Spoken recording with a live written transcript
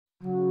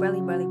Brady.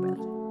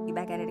 You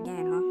back at it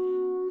again, huh?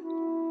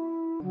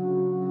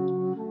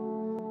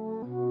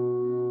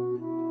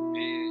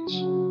 Bitch.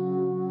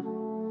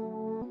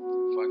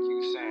 Fuck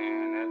you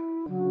saying that?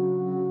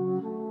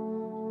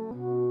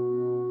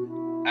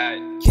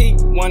 Ayy.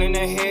 Keep one in the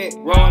head,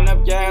 rolling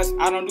up gas.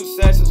 I don't do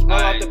sessions, roll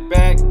out the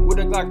bag with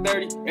a Glock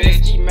 30 and a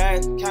ski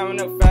mask,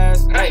 counting up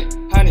fast. Ayy,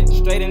 100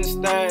 straight in the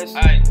stash.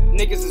 Ayy,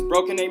 niggas is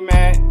broken, they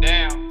mad.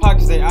 Damn,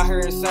 pockets they out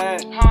here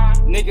inside.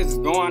 Niggas is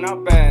going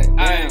out bad.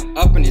 Damn,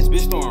 up in this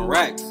bitch throwing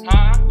racks.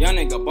 Young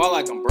nigga ball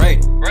like I'm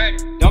Brady.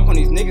 Dunk on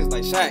these niggas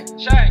like Shaq.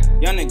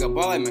 Young nnigga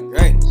ball like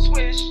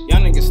McGrady.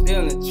 Young nigga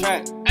still in the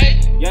track.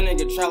 Young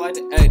nigga try like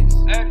the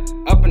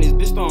 80s. Up in this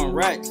bitch throwing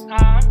racks.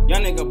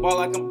 Young nigga ball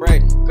like I'm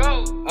Brady.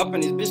 Up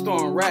in this bitch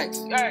throwing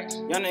racks.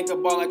 Young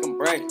nigga ball like I'm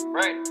Brady.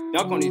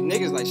 Dunk on these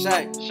niggas like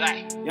Shaq.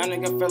 Young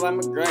nigga feel like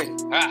McGrady.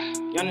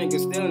 Young nigga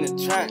still in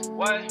the track.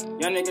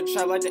 Young nigga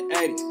try like the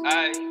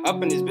 80s.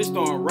 Up in this bitch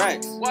throwing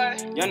racks.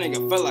 Young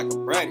nigga feel like a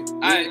Brady.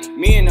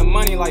 Me and the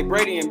money like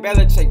Brady and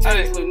Belichick. Tell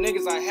these little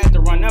niggas I had to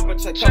run up a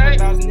check. Couple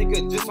thousand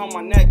niggas just on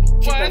my neck.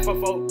 Treat that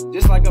fofo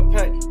just like a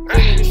pet. Put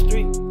in the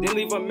street, then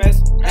leave a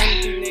mess.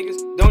 Ain't these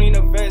niggas, don't need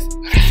a vest.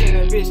 Pushing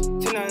that bitch,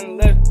 10 nothing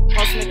left.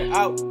 Toss nigga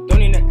out, don't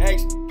need an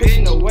X.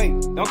 Pitching the weight,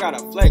 don't gotta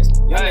flex.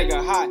 Young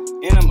nigga hot,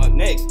 and I'm up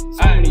next.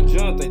 So many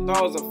drums, they thought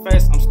it was a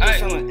fest. I'm still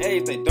selling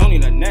A's, they don't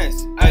need a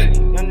nest.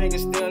 Young nigga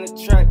still in the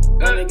track.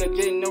 Young nigga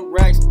getting the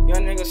racks.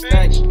 Young nigga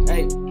stack.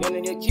 Young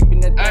nigga keeping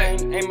that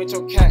thing. Aim at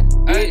your cat,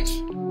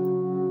 bitch.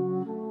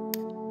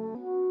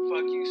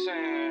 Fuck you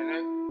saying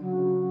that?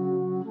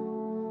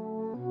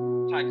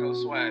 Tykoo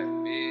Swave,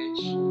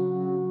 bitch.